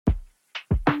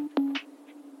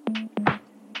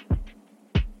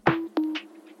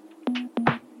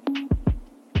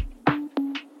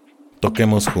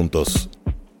Toquemos juntos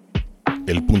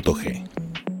el punto G.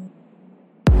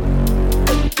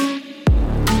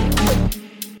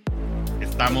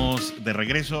 Estamos de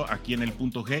regreso aquí en el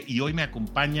punto G y hoy me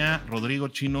acompaña Rodrigo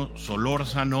Chino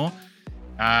Solórzano.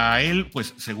 A él,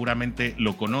 pues seguramente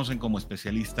lo conocen como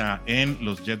especialista en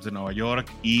los Jets de Nueva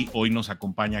York y hoy nos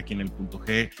acompaña aquí en el punto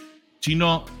G.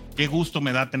 Chino, qué gusto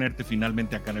me da tenerte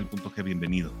finalmente acá en el punto G.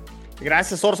 Bienvenido.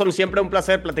 Gracias, Orson. Siempre un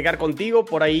placer platicar contigo.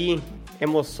 Por ahí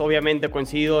hemos obviamente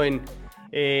coincidido en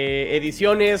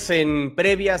ediciones, en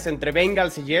previas entre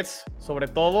Bengals y Jets, sobre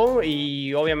todo,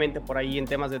 y obviamente por ahí en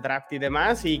temas de draft y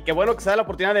demás. Y qué bueno que se da la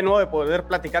oportunidad de nuevo de poder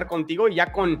platicar contigo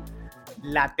ya con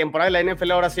la temporada de la NFL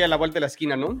ahora sí a la vuelta de la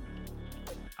esquina, ¿no?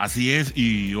 Así es,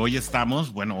 y hoy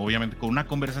estamos, bueno, obviamente con una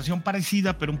conversación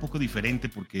parecida, pero un poco diferente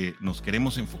porque nos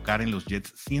queremos enfocar en los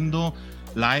Jets, siendo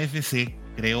la AFC,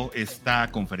 creo, esta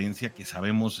conferencia que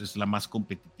sabemos es la más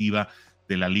competitiva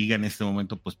de la liga en este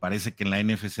momento, pues parece que en la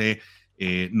NFC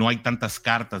no hay tantas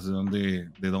cartas de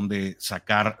dónde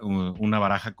sacar una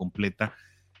baraja completa.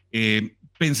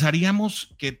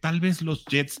 Pensaríamos que tal vez los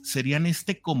Jets serían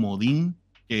este comodín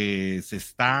que se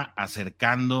está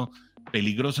acercando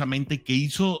peligrosamente y que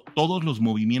hizo todos los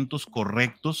movimientos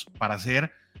correctos para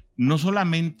ser no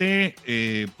solamente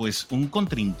pues un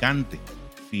contrincante,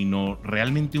 sino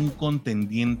realmente un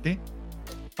contendiente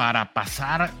para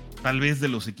pasar tal vez de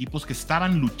los equipos que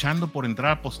estaban luchando por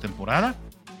entrar a postemporada,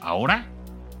 ahora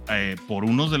por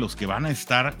unos de los que van a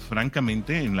estar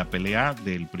francamente en la pelea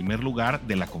del primer lugar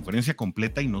de la conferencia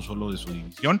completa y no solo de su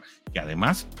división, que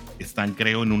además están,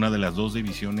 creo, en una de las dos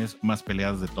divisiones más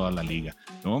peleadas de toda la liga,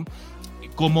 ¿no?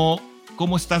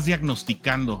 ¿Cómo estás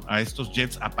diagnosticando a estos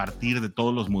Jets a partir de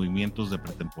todos los movimientos de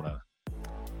pretemporada?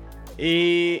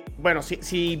 Bueno,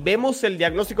 si vemos el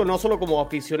diagnóstico no solo como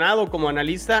aficionado, como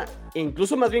analista,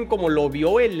 incluso más bien como lo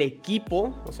vio el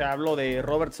equipo, o sea, hablo de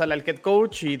Robert Saleh, el head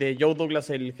coach, y de Joe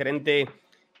Douglas, el gerente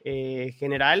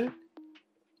general,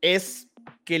 es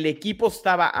que el equipo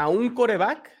estaba a un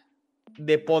quarterback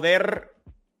de poder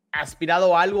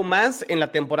aspirado a algo más en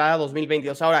la temporada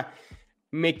 2022. Ahora,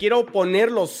 me quiero poner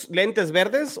los lentes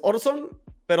verdes, Orson,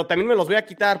 pero también me los voy a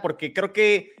quitar porque creo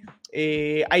que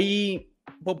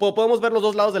podemos ver los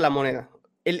dos lados de la moneda.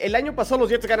 El año pasado los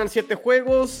Jets ganan 7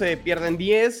 juegos, pierden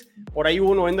 10, por ahí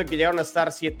hubo un momento en que llegaron a estar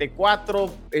 7-4,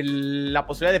 la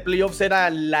posibilidad de playoffs era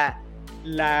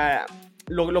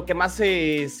lo que más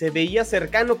se veía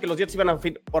cercano, que los Jets iban a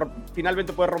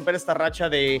finalmente poder romper esta racha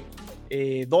de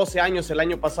 12 años el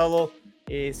año pasado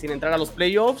sin entrar a los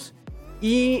playoffs.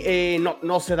 Y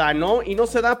no se da, ¿no? Y no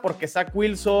se da porque Zach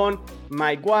Wilson,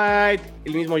 Mike White,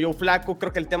 el mismo Joe Flacco,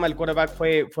 creo que el tema del quarterback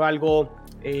fue algo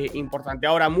importante.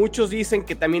 Ahora, muchos dicen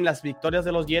que también las victorias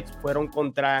de los Jets fueron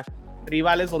contra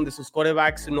rivales donde sus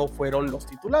quarterbacks no fueron los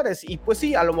titulares. Y pues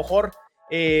sí, a lo mejor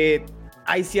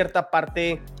hay cierta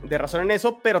parte de razón en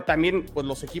eso, pero también pues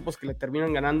los equipos que le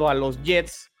terminan ganando a los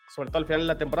Jets, sobre todo al final de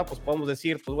la temporada, pues podemos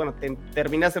decir, pues bueno, te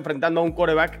terminas enfrentando a un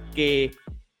quarterback que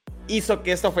hizo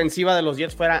que esta ofensiva de los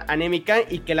Jets fuera anémica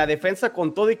y que la defensa,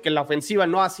 con todo y que la ofensiva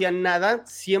no hacía nada,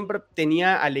 siempre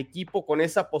tenía al equipo con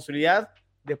esa posibilidad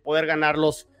de poder ganar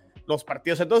los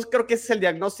partidos. Entonces creo que ese es el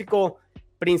diagnóstico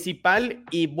principal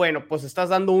y bueno, pues estás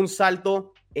dando un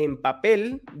salto en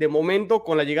papel de momento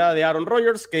con la llegada de Aaron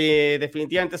Rodgers, que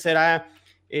definitivamente será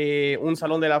un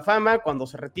salón de la fama cuando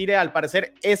se retire. Al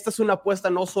parecer esta es una apuesta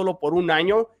no solo por un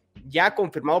año, ya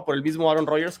confirmado por el mismo Aaron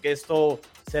Rodgers, que esto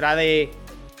será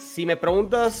si me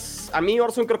preguntas a mí,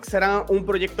 Orson, creo que será un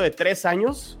proyecto de 3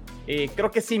 años.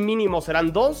 Creo que sí, mínimo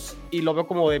serán 2 y lo veo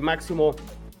como de máximo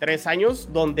 3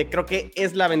 años, donde creo que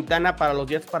es la ventana para los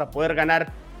Jets para poder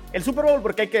ganar el Super Bowl,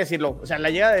 porque hay que decirlo, o sea, la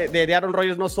llegada de Aaron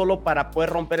Rodgers no solo para poder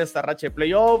romper esta racha de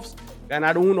playoffs,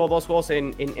 ganar 1 o 2 juegos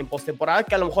en postemporada,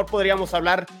 que a lo mejor podríamos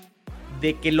hablar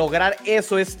de que lograr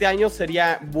eso este año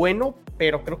sería bueno,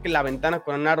 pero creo que la ventana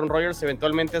con Aaron Rodgers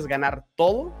eventualmente es ganar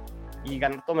todo. Y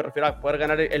ganar todo me refiero a poder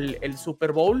ganar el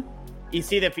Super Bowl. Y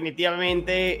sí,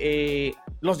 definitivamente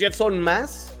los Jets son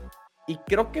más. Y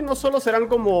creo que no solo serán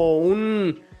como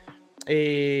un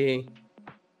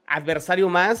adversario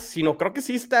más, sino creo que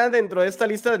sí está dentro de esta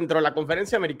lista, dentro de la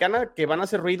conferencia americana, que van a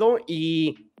hacer ruido.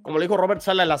 Y como le dijo Robert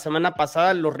Saleh la semana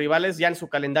pasada, los rivales ya en su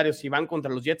calendario, si van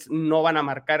contra los Jets, no van a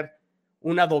marcar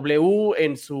una W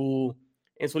en su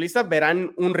lista.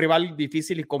 Verán un rival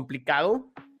difícil y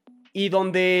complicado. Y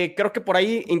donde creo que por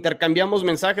ahí intercambiamos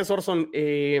mensajes, Orson,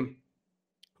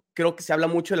 creo que se habla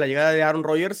mucho de la llegada de Aaron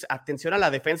Rodgers. Atención a la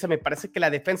defensa, me parece que la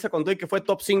defensa con todo y que fue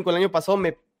top 5 el año pasado,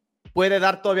 me puede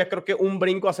dar todavía, creo que un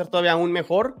brinco a ser todavía aún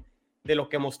mejor de lo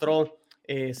que mostró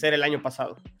ser el año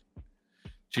pasado.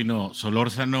 Chino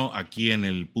Solórzano aquí en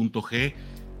el punto G.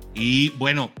 Y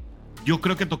bueno, yo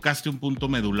creo que tocaste un punto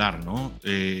medular, ¿no?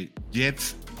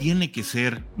 Jets tiene que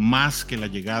ser más que la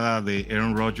llegada de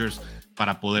Aaron Rodgers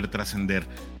para poder trascender.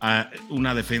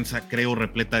 Una defensa, creo,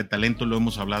 repleta de talento, lo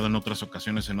hemos hablado en otras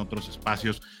ocasiones, en otros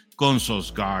espacios, con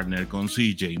Sauce Gardner, con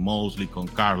CJ Mosley, con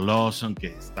Carl Lawson, que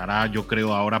estará, yo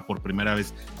creo, ahora por primera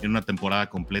vez en una temporada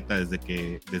completa desde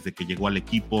que llegó al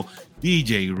equipo,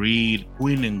 DJ Reed,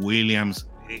 Quinnen Williams,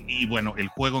 y bueno, el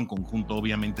juego en conjunto,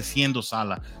 obviamente, siendo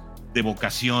Sala de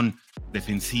vocación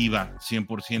defensiva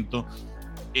 100%,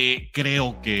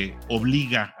 creo que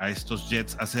obliga a estos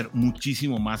Jets a hacer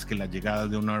muchísimo más que la llegada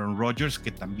de un Aaron Rodgers,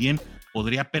 que también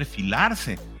podría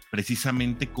perfilarse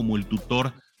precisamente como el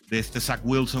tutor de este Zach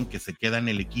Wilson, que se queda en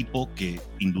el equipo, que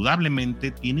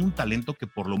indudablemente tiene un talento que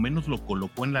por lo menos lo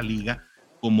colocó en la liga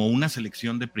como una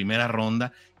selección de primera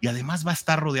ronda, y además va a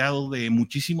estar rodeado de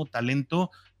muchísimo talento,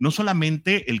 no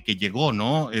solamente el que llegó,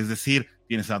 ¿no? Es decir,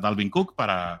 tienes a Dalvin Cook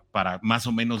para más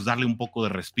o menos darle un poco de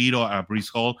respiro a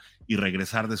Breece Hall y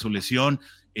regresar de su lesión.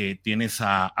 Tienes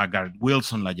a Garrett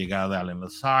Wilson, la llegada de Allen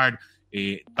Lazard.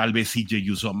 Tal vez CJ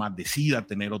Uzomah decida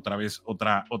tener otra vez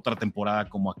otra temporada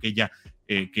como aquella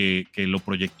que lo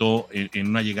proyectó en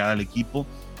una llegada al equipo.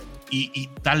 Y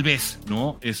tal vez,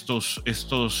 ¿no?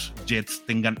 Estos Jets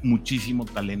tengan muchísimo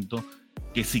talento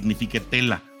que signifique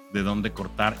tela de dónde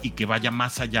cortar y que vaya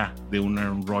más allá de un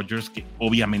Aaron Rodgers, que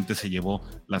obviamente se llevó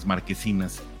las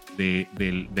marquesinas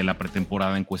de la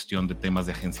pretemporada en cuestión de temas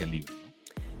de agencia libre.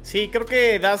 Sí, creo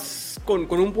que das con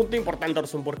un punto importante,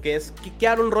 Orson, porque es que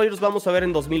Aaron Rodgers vamos a ver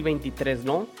en 2023,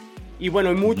 ¿no? Y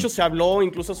bueno, mucho se habló,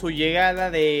 incluso su llegada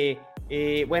de,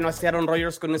 este Aaron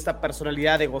Rodgers con esta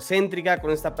personalidad egocéntrica,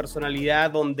 con esta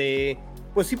personalidad donde,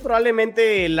 pues sí,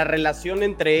 probablemente la relación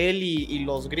entre él y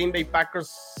los Green Bay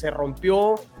Packers se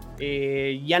rompió,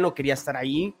 ya no quería estar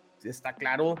ahí, está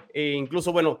claro.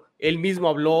 Incluso, bueno, él mismo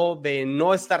habló de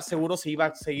no estar seguro si iba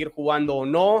a seguir jugando o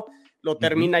no, lo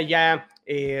termina ya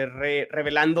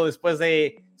revelando después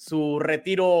de su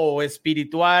retiro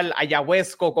espiritual,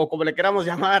 ayahuasco, o como le queramos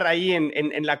llamar, ahí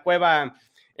en la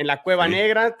cueva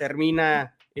negra,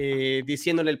 termina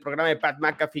diciendo en el programa de Pat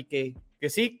McAfee que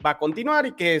sí, va a continuar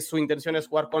y que su intención es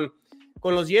jugar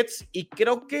con los Jets. Y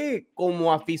creo que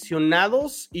como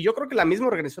aficionados, y yo creo que la misma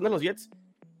organización de los Jets,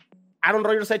 Aaron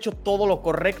Rodgers ha hecho todo lo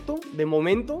correcto de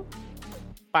momento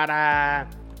para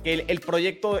que el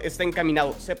proyecto esté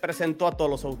encaminado. Se presentó a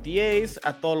todos los OTAs,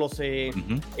 a todos los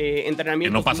entrenamientos. Que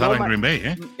no pasaba en Green Bay,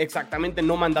 ¿eh? Exactamente,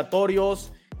 no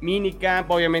mandatorios, minicamp,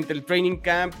 obviamente el training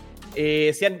camp.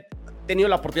 Se han tenido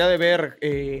la oportunidad de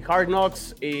ver Hard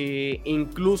Knocks,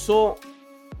 incluso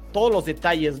todos los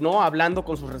detalles, ¿no? Hablando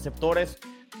con sus receptores.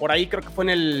 Por ahí creo que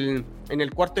fue en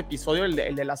el cuarto episodio, el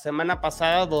de la semana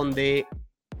pasada, donde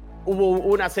hubo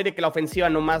una serie que la ofensiva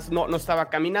nomás no estaba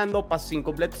caminando, pasos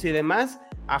incompletos y demás.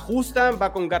 Ajustan,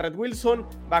 va con Garrett Wilson,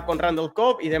 va con Randall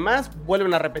Cobb y demás.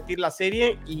 Vuelven a repetir la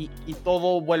serie y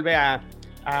todo vuelve a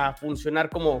funcionar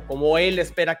como él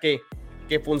espera que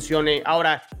funcione.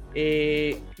 Ahora,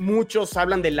 muchos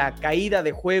hablan de la caída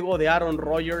de juego de Aaron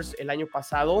Rodgers el año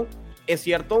pasado. Es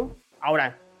cierto.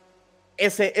 Ahora,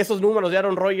 esos números de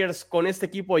Aaron Rodgers con este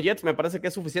equipo de Jets me parece que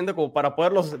es suficiente como para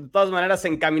poderlos de todas maneras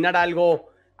encaminar a algo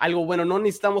bueno. No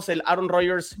necesitamos el Aaron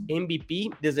Rodgers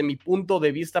MVP desde mi punto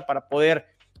de vista para poder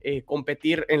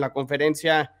competir en la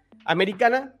conferencia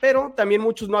americana, pero también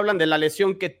muchos no hablan de la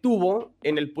lesión que tuvo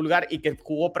en el pulgar y que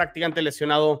jugó prácticamente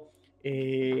lesionado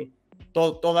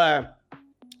toda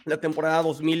la temporada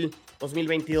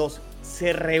 2022.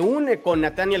 Se reúne con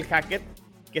Nathaniel Hackett,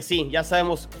 que sí, ya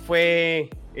sabemos, fue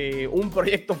un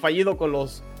proyecto fallido con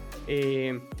los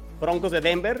Broncos de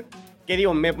Denver. Que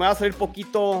digo, me va a salir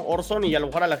poquito, Orson, y a lo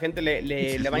mejor a la gente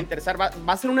le va a interesar. Va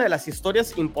a ser una de las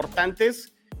historias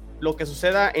importantes lo que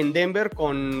suceda en Denver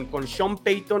con Sean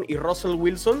Payton y Russell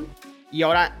Wilson, y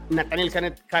ahora Nathaniel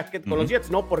Hackett con los Jets,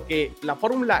 ¿no? Porque la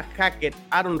fórmula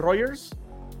Hackett-Aaron Rodgers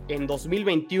en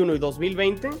 2021 y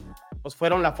 2020, pues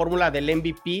fueron la fórmula del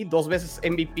MVP, 2 veces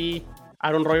MVP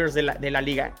Aaron Rodgers de la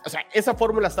liga. O sea, esa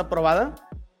fórmula está aprobada.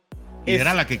 Y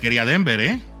era la que quería Denver,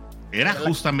 ¿eh? Era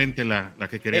justamente la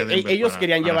que quería Denver. Ellos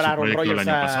querían llevar a Aaron Rodgers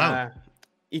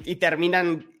y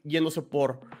terminan yéndose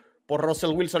por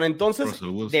Russell Wilson. Entonces,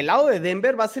 del lado de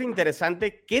Denver va a ser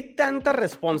interesante qué tanta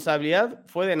responsabilidad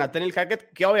fue de Nathaniel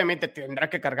Hackett, que obviamente tendrá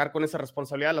que cargar con esa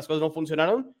responsabilidad. Las cosas no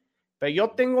funcionaron, pero yo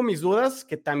tengo mis dudas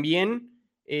que también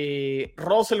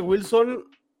Russell Wilson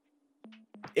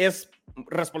es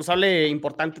responsable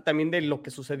importante también de lo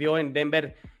que sucedió en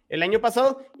Denver el año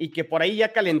pasado, y que por ahí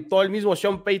ya calentó el mismo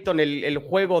Sean Payton el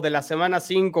juego de la semana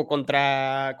 5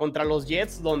 contra los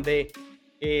Jets, donde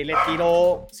le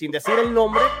tiró, sin decir el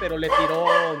nombre, pero le tiró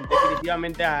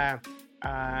definitivamente a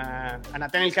a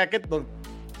Nathaniel Hackett,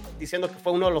 diciendo que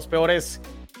fue uno de los peores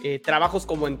trabajos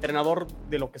como entrenador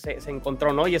de lo que se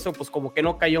encontró, ¿no? Y eso pues como que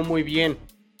no cayó muy bien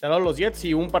de los Jets,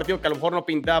 y un partido que a lo mejor no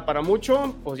pintaba para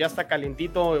mucho, pues ya está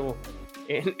calientito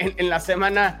en la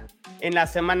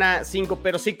semana 5,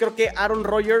 pero sí creo que Aaron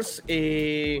Rodgers,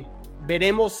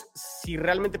 veremos si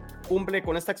realmente cumple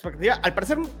con esta expectativa. Al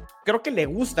parecer creo que le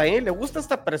gusta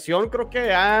esta presión, creo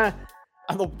que ha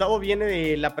adoptado bien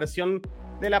la presión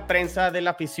de la prensa, de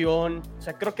la afición, o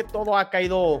sea, creo que todo ha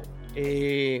caído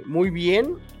muy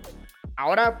bien.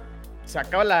 Ahora se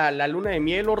acaba la luna de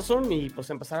miel, Orson, y pues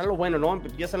empezará lo bueno, ¿no?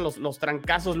 Empiezan los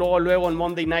trancazos luego en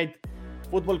Monday Night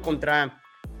Football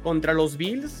contra los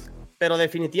Bills, pero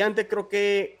definitivamente creo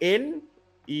que él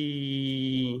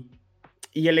y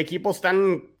el equipo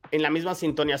están en la misma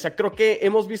sintonía. O sea, creo que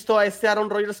hemos visto a este Aaron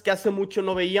Rodgers que hace mucho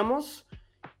no veíamos,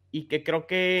 y que creo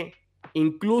que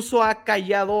incluso ha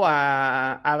callado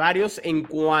a varios en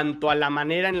cuanto a la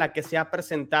manera en la que se ha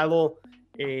presentado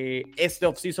este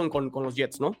offseason con los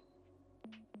Jets, ¿no?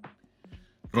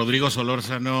 Rodrigo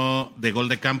Solórzano de Gol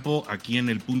de Campo aquí en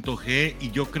el punto G,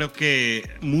 y yo creo que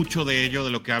mucho de ello, de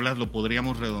lo que hablas, lo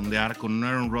podríamos redondear con un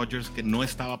Aaron Rodgers que no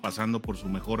estaba pasando por su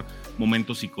mejor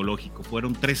momento psicológico.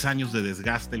 Fueron 3 años de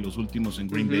desgaste los últimos en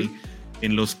Green Bay,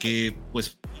 en los que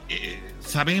pues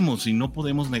sabemos y no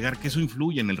podemos negar que eso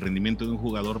influye en el rendimiento de un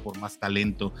jugador, por más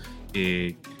talento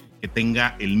que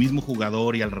tenga el mismo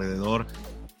jugador y alrededor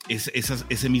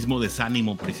ese mismo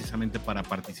desánimo precisamente para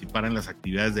participar en las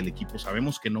actividades del equipo.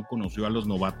 Sabemos que no conoció a los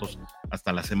novatos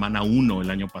hasta la semana 1 el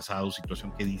año pasado,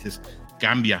 situación que dices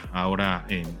cambia ahora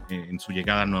en su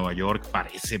llegada a Nueva York.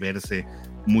 Parece verse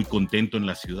muy contento en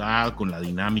la ciudad, con la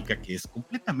dinámica que es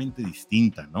completamente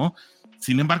distinta, ¿no?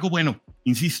 Sin embargo, bueno,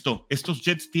 insisto, estos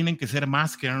Jets tienen que ser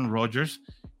más que Aaron Rodgers,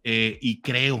 y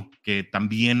creo que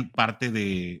también parte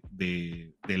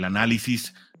del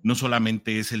análisis no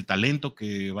solamente es el talento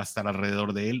que va a estar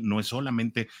alrededor de él, no es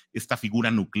solamente esta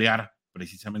figura nuclear,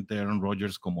 precisamente Aaron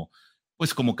Rodgers como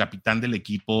capitán del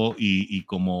equipo y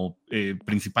como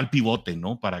principal pivote,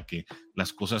 ¿no? Para que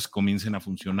las cosas comiencen a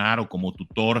funcionar, o como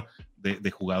tutor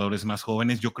de jugadores más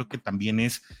jóvenes. Yo creo que también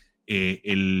es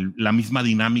la misma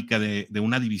dinámica de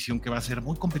una división que va a ser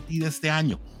muy competida este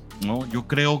año, ¿no? Yo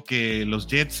creo que los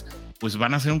Jets pues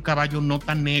van a ser un caballo no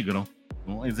tan negro,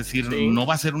 ¿no? Es decir, sí, no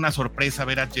va a ser una sorpresa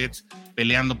ver a Jets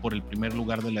peleando por el primer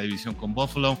lugar de la división con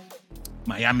Buffalo.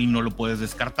 Miami no lo puedes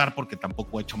descartar porque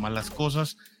tampoco ha hecho malas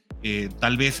cosas.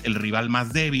 Tal vez el rival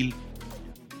más débil,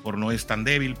 por no es tan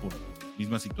débil, por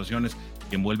mismas situaciones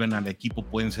que envuelven al equipo,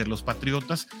 pueden ser los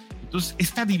Patriotas. Entonces,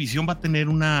 esta división va a tener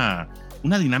una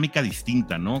dinámica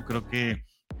distinta, ¿no? Creo que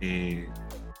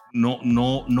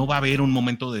no va a haber un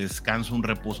momento de descanso, un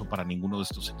reposo para ninguno de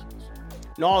estos equipos.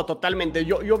 No, totalmente.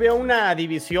 Yo veo una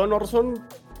división, Orson,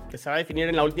 que se va a definir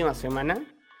en la última semana,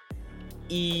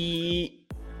 y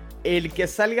el que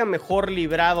salga mejor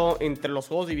librado entre los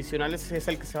juegos divisionales es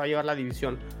el que se va a llevar la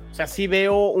división. O sea, sí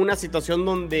veo una situación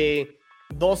donde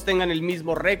 2 tengan el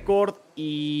mismo récord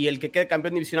y el que quede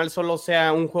campeón divisional solo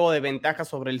sea un juego de ventaja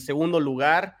sobre el segundo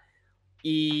lugar.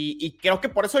 Y creo que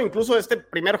por eso incluso este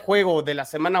primer juego de la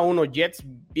semana 1,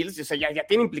 Jets-Bills, o sea, ya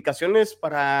tiene implicaciones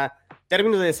para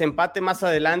términos de desempate más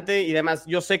adelante y demás.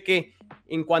 Yo sé que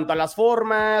en cuanto a las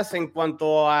formas, en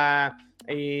cuanto a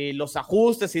los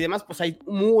ajustes y demás, pues hay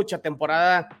mucha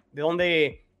temporada de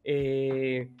donde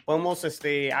podemos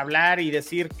hablar y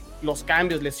decir los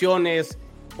cambios, lesiones,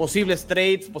 posibles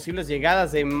trades, posibles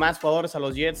llegadas de más jugadores a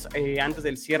los Jets antes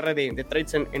del cierre de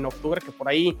trades en octubre, que por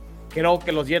ahí creo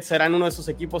que los Jets serán uno de esos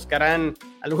equipos que harán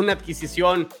alguna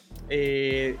adquisición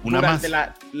durante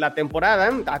la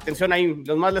temporada. Atención ahí,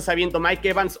 los más les aviento, Mike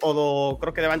Evans o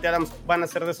creo que Davante Adams van a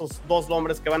ser de esos 2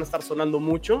 nombres que van a estar sonando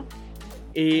mucho.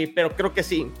 Pero creo que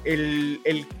sí,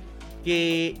 el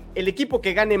equipo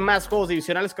que gane más juegos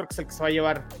divisionales creo que es el que se va a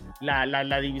llevar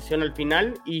la división al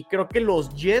final. Y creo que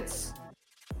los Jets,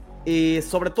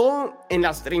 sobre todo en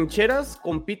las trincheras,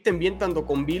 compiten bien tanto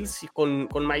con Bills y con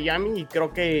Miami, y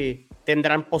creo que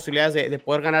tendrán posibilidades de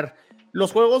poder ganar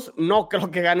los juegos. No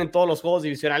creo que ganen todos los juegos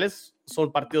divisionales,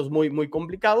 son partidos muy, muy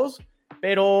complicados,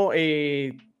 pero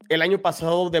el año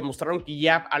pasado demostraron que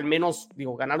ya al menos,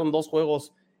 ganaron 2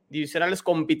 juegos divisionales,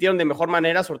 compitieron de mejor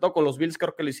manera, sobre todo con los Bills,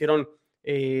 creo que lo hicieron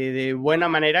de buena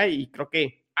manera, y creo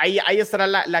que ahí estará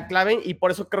la clave, y por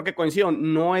eso creo que coincido,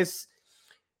 no es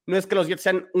que los Jets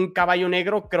sean un caballo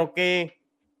negro, creo que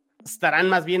estarán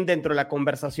más bien dentro de la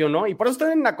conversación, ¿no? Y por eso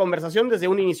están en la conversación desde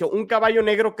un inicio. Un caballo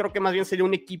negro creo que más bien sería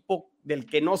un equipo del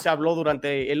que no se habló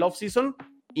durante el offseason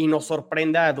y nos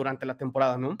sorprenda durante la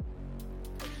temporada, ¿no?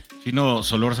 Chino,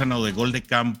 Solórzano de Gol de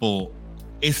Campo,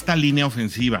 esta línea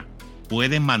ofensiva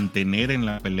puede mantener en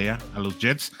la pelea a los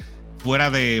Jets.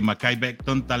 Fuera de Mekhi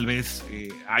Becton, tal vez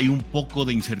hay un poco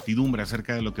de incertidumbre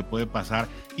acerca de lo que puede pasar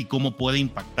y cómo puede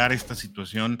impactar esta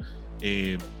situación,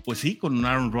 pues sí, con un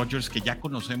Aaron Rodgers que ya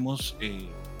conocemos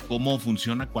cómo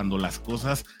funciona cuando las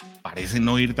cosas parecen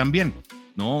no ir tan bien,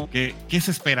 ¿no? ¿Qué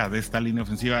se espera de esta línea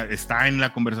ofensiva? ¿Está en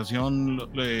la conversación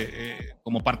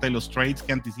como parte de los trades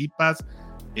que anticipas?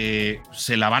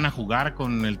 ¿Se la van a jugar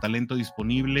con el talento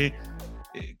disponible?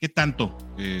 ¿Qué tanto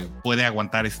puede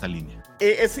aguantar esta línea?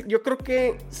 Yo creo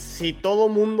que si todo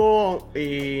mundo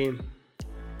quiere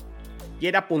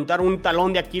apuntar un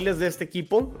talón de Aquiles de este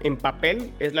equipo, en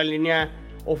papel, es la línea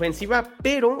ofensiva,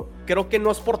 pero creo que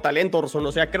no es por talento, Orson.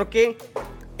 O sea, creo que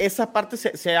esa parte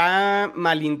se ha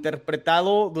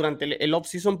malinterpretado durante el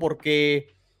off-season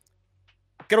porque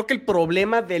creo que el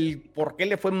problema del por qué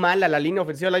le fue mal a la línea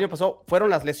ofensiva el año pasado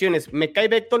fueron las lesiones. Mekhi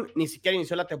Becton ni siquiera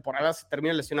inició la temporada, se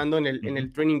termina lesionando en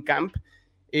el training camp.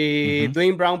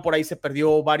 Dwayne Brown por ahí se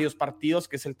perdió varios partidos,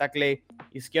 que es el tackle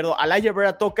izquierdo. Elijah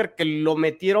Vera Tucker, que lo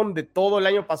metieron de todo el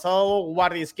año pasado,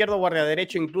 guardia izquierdo, guardia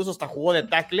derecho, incluso hasta jugó de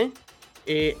tackle.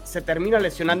 Se termina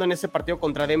lesionando en ese partido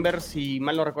contra Denver, si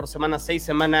mal no recuerdo, semana 6,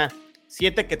 semana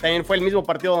 7, que también fue el mismo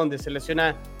partido donde se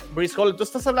lesiona Breece Hall. Tú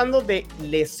estás hablando de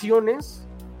lesiones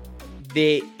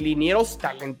de linieros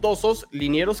talentosos,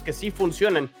 linieros que sí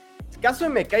funcionan. El caso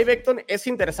de Mekhi Becton es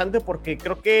interesante porque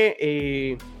creo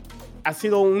que ha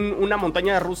sido una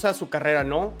montaña rusa su carrera,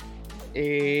 ¿no?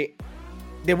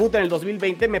 Debuta en el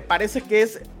 2020, me parece que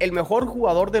es el mejor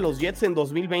jugador de los Jets en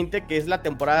 2020, que es la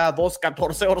temporada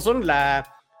 2-14, Orson, la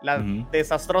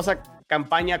desastrosa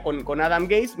campaña con Adam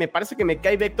Gase. Me parece que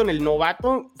Mekhi Becton, el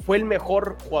novato, fue el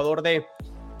mejor jugador de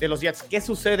los Jets. ¿Qué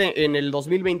sucede en el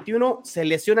 2021? Se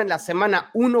lesiona en la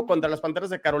semana 1 contra las Panteras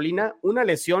de Carolina, una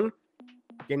lesión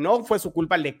que no fue su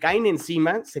culpa, le caen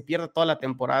encima, se pierde toda la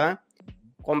temporada.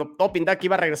 Cuando todo pintaba que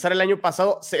iba a regresar el año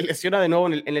pasado, se lesiona de nuevo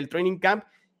en el training camp.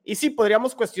 Y sí,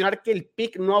 podríamos cuestionar que el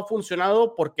pick no ha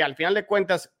funcionado porque al final de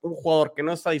cuentas, un jugador que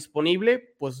no está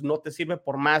disponible, pues no te sirve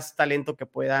por más talento que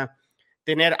pueda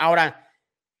tener. Ahora,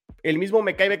 el mismo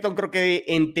Mekhi Becton creo que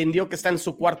entendió que está en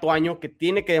su cuarto año, que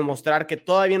tiene que demostrar que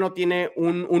todavía no tiene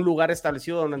un lugar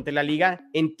establecido durante la liga.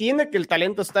 Entiende que el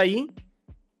talento está ahí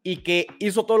y que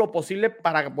hizo todo lo posible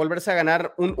para volverse a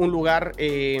ganar un lugar.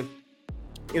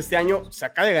 Este año se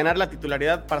acaba de ganar la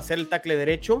titularidad para ser el tackle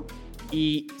derecho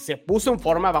y se puso en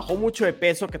forma, bajó mucho de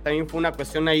peso, que también fue una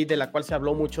cuestión ahí de la cual se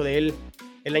habló mucho de él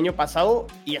el año pasado,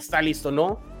 y está listo,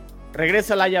 ¿no?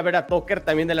 Regresa Elijah Vera Tucker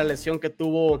también de la lesión que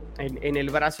tuvo en el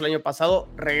brazo el año pasado.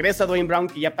 Regresa Dwayne Brown,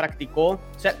 que ya practicó.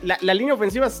 O sea, la línea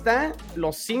ofensiva está,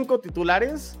 los 5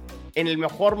 titulares en el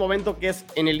mejor momento, que es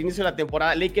en el inicio de la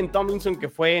temporada. Laken Tomlinson, que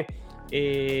fue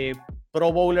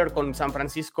Pro Bowler con San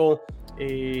Francisco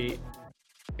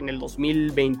en el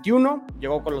 2021,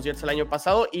 llegó con los Jets el año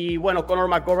pasado, y bueno, Connor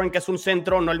McGovern, que es un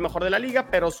centro, no el mejor de la liga,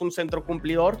 pero es un centro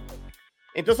cumplidor.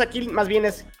 Entonces aquí más bien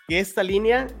es que esta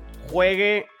línea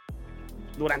juegue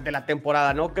durante la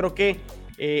temporada, ¿no? Creo que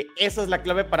esa es la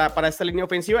clave para esta línea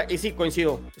ofensiva, y sí,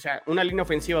 coincido, o sea, una línea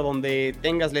ofensiva donde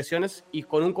tengas lesiones y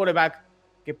con un quarterback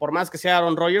que por más que sea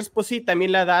Aaron Rodgers, pues sí,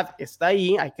 también la edad está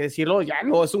ahí, hay que decirlo, ya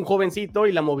no es un jovencito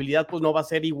y la movilidad pues no va a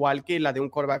ser igual que la de un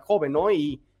quarterback joven, ¿no?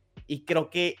 Y creo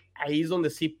que ahí es donde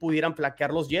sí pudieran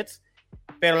flaquear los Jets.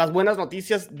 Pero las buenas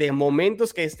noticias de momento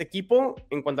es que este equipo,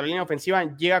 en cuanto a la línea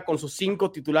ofensiva, llega con sus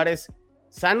 5 titulares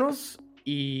sanos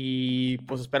y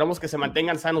pues esperamos que se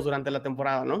mantengan sanos durante la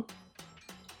temporada, ¿no?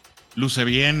 Luce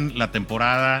bien la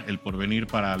temporada, el porvenir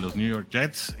para los New York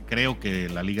Jets. Creo que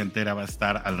la liga entera va a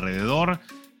estar alrededor,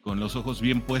 con los ojos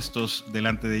bien puestos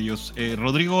delante de ellos.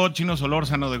 Rodrigo Chino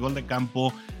Solórzano de Gol de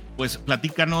Campo, pues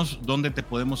platícanos dónde te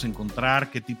podemos encontrar,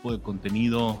 qué tipo de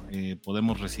contenido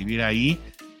podemos recibir ahí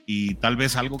y tal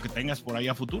vez algo que tengas por ahí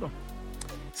a futuro.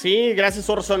 Sí, gracias,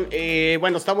 Orson.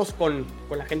 Bueno, estamos con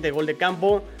la gente de Gol de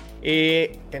Campo.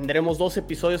 Tendremos 2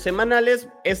 episodios semanales.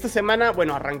 Esta semana,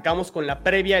 bueno, arrancamos con la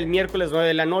previa el miércoles 9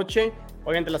 de la noche.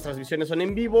 Obviamente las transmisiones son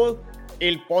en vivo.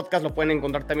 El podcast lo pueden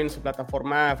encontrar también en su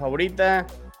plataforma favorita,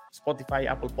 Spotify,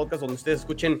 Apple Podcast, donde ustedes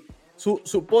escuchen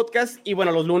su podcast. Y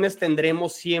bueno, los lunes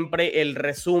tendremos siempre el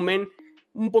resumen.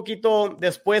 Un poquito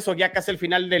después o ya casi al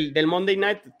final del Monday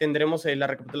Night tendremos la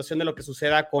recapitulación de lo que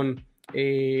suceda con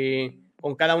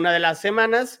cada una de las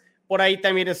semanas. Por ahí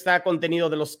también está contenido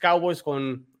de los Cowboys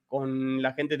con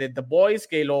la gente de The Boys,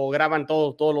 que lo graban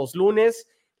todos los lunes.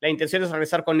 La intención es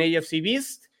regresar con AFC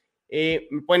Beast.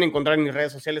 Me pueden encontrar en mis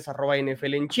redes sociales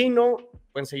 @NFL en chino.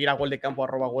 Pueden seguir a Gol de Campo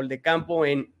 @Gol de Campo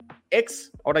en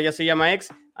X. Ahora ya se llama X.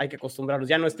 Hay que acostumbrarnos.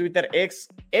 Ya no es Twitter, X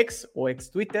o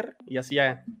ex Twitter. Y así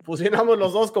ya fusionamos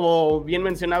los dos, como bien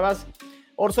mencionabas.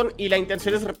 Orson, y la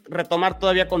intención es retomar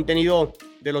todavía contenido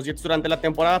de los Jets durante la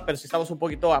temporada, pero sí estamos un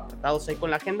poquito apretados ahí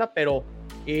con la agenda, pero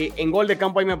en Gol de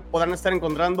Campo ahí me podrán estar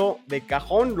encontrando de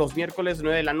cajón los miércoles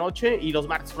 9 de la noche y los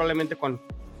martes probablemente con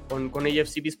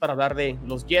AFC Beast para hablar de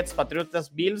los Jets,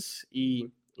 Patriotas, Bills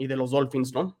y de los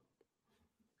Dolphins, ¿no?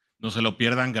 No se lo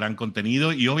pierdan, gran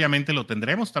contenido, y obviamente lo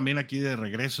tendremos también aquí de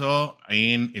regreso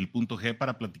en el punto G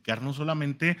para platicar no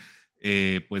solamente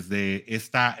pues de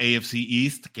esta AFC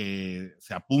East que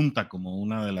se apunta como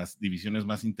una de las divisiones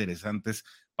más interesantes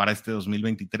para este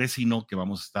 2023, sino que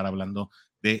vamos a estar hablando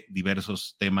de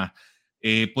diversos temas.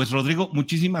 Pues Rodrigo,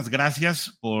 muchísimas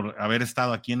gracias por haber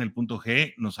estado aquí en el punto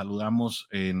G. Nos saludamos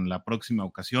en la próxima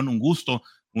ocasión. Un gusto,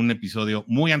 un episodio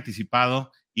muy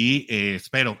anticipado y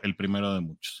espero el primero de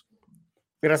muchos.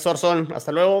 Gracias, Orson.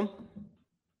 Hasta luego.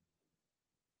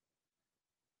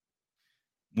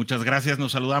 Muchas gracias.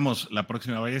 Nos saludamos la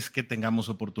próxima vez que tengamos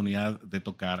oportunidad de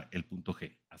tocar el punto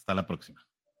G. Hasta la próxima.